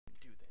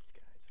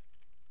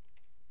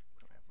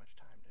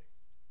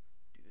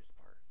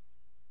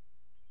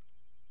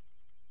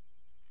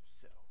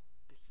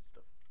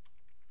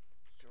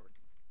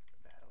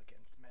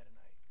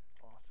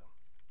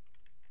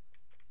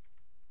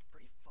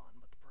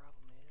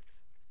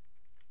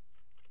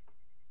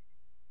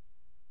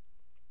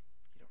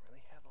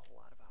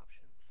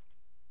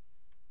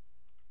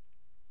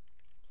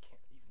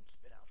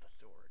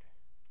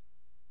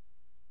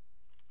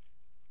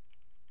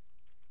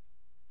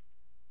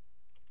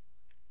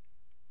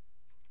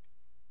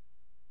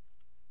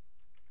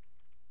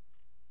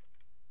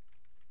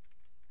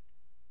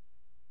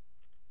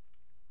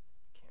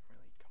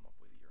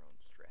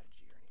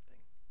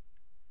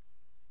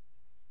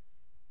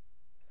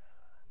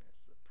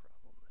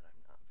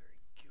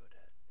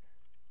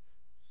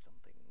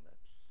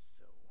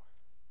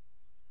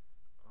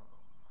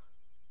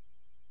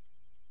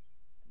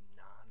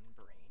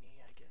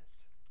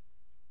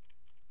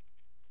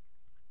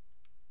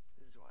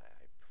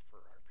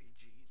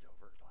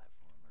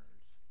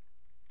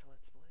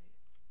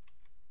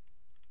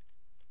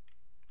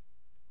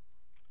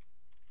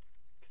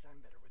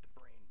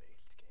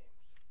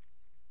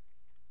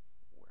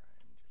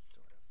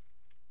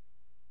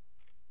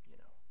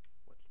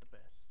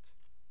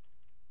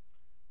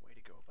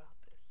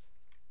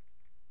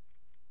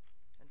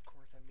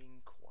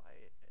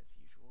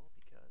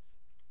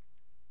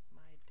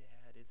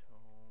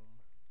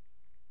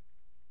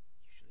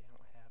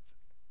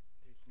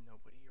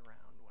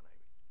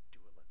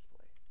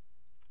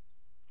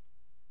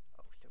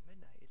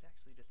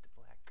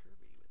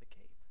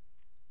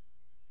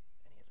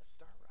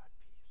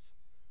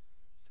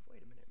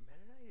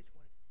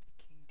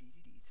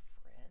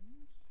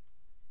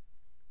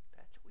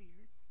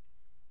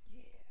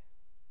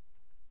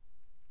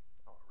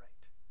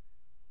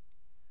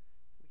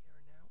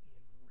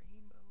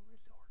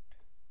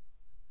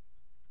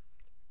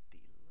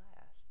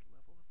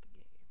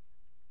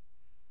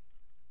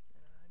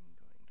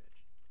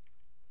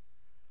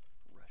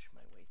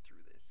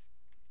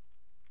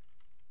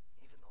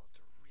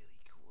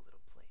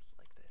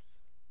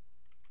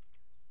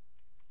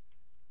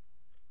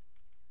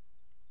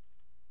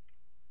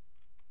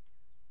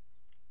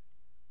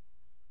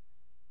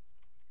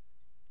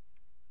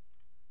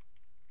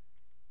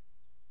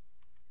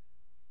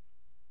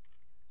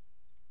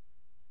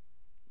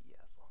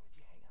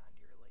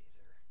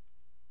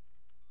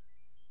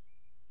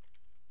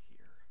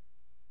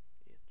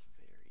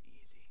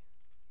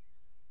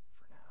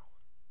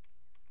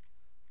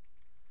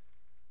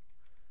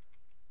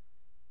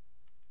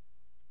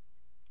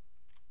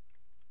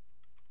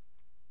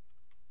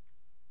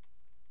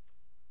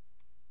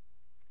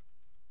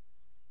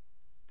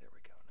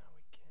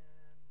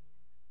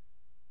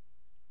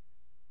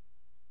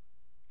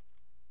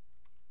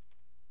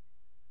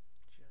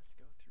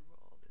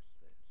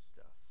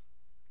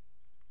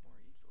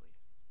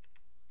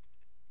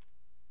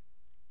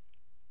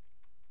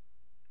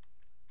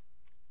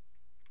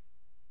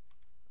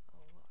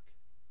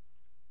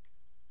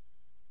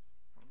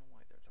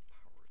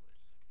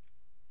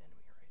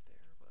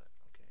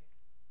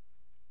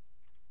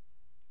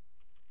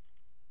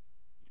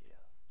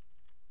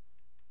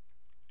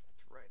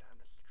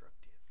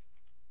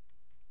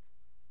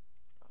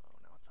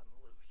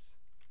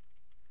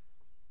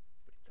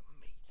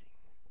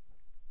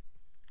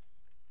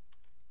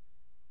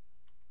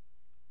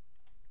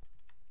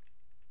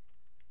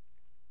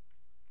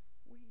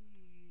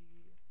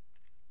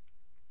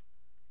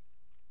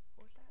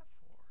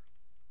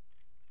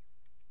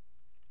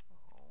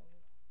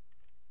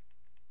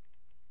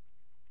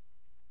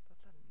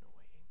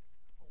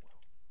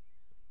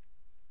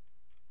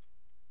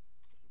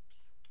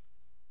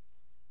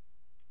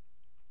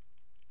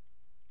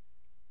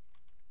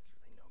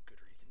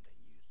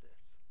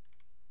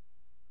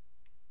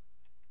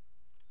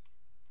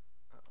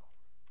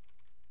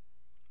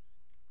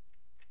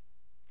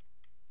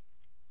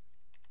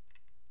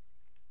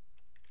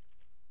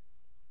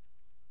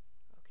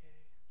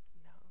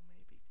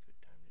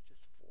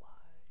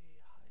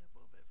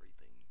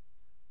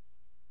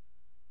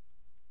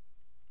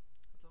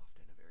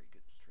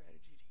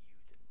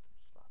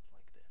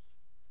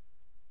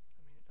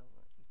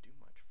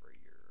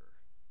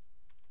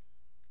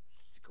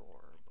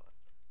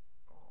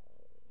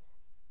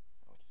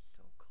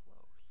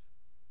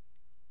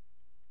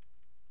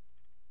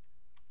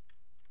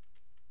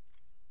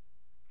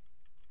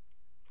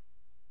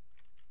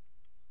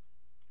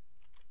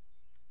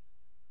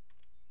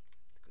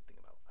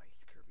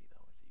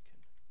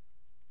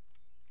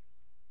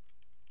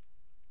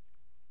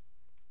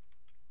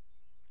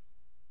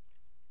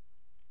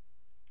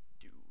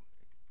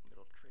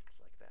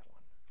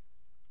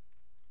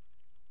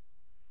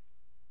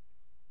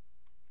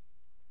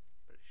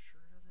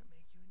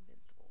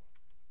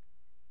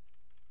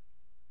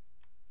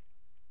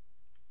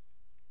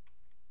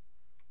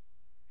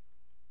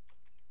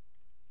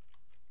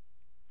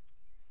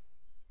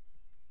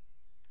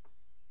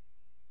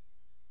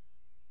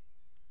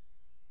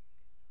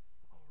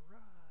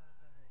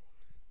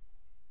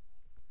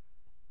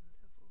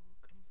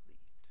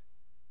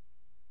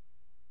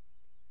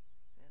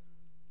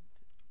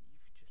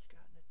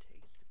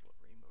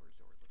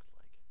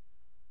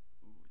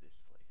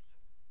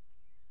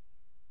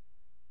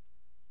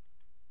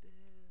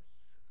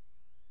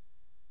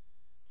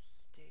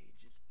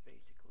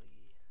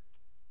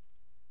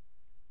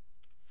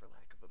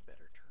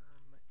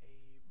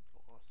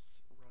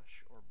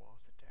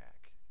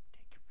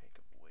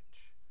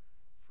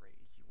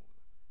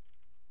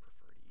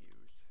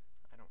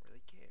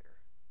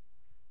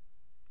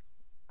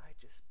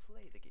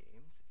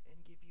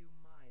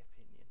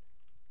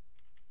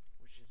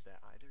that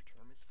either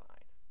term is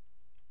fine.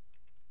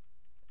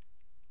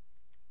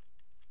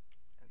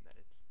 And that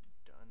it's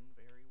done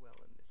very well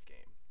in this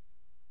game.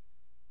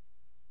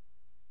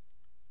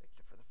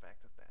 Except for the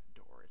fact that that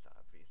door is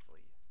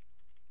obviously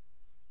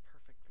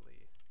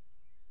perfectly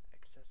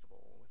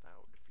accessible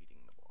without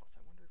defeating the boss.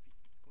 I wonder if you...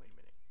 Wait a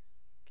minute.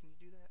 Can you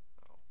do that?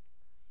 Oh.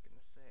 I'm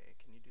gonna say,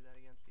 can you do that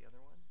against the other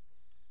one?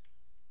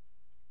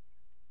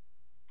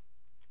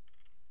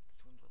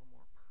 This one's a little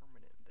more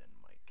permanent than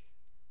Mike.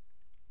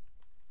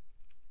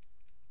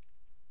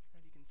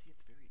 As you can see,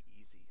 it's very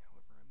easy.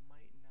 However, I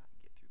might not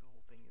get through the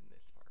whole thing in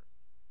this part.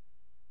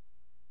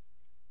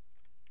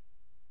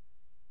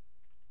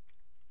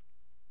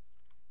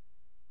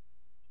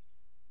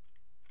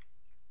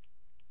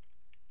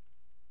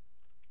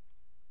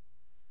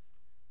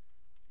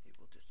 It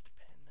will just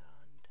depend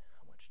on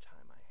how much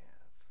time I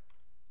have.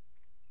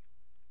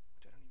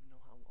 Which I don't even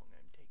know how long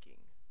I'm taking.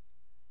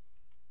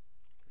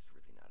 There's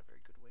really not a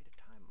very good way to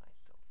time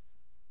myself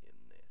in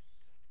this.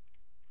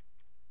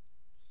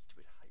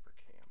 Stupid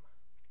hypercam.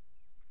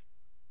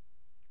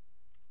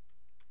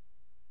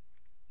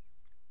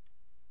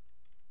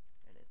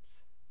 And it's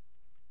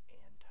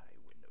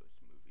anti-Windows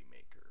Movie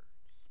Maker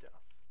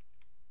stuff.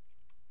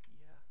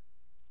 Yeah,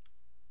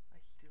 I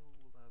still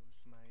loves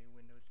my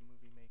Windows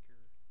Movie Maker.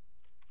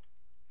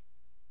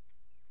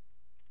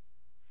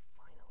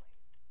 Finally.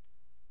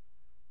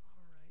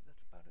 Alright,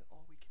 that's about it,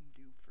 all we can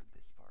do for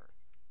this part.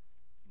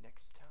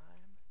 Next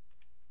time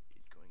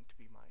is going to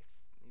be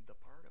the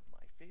part of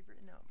my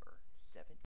favorite number, 17.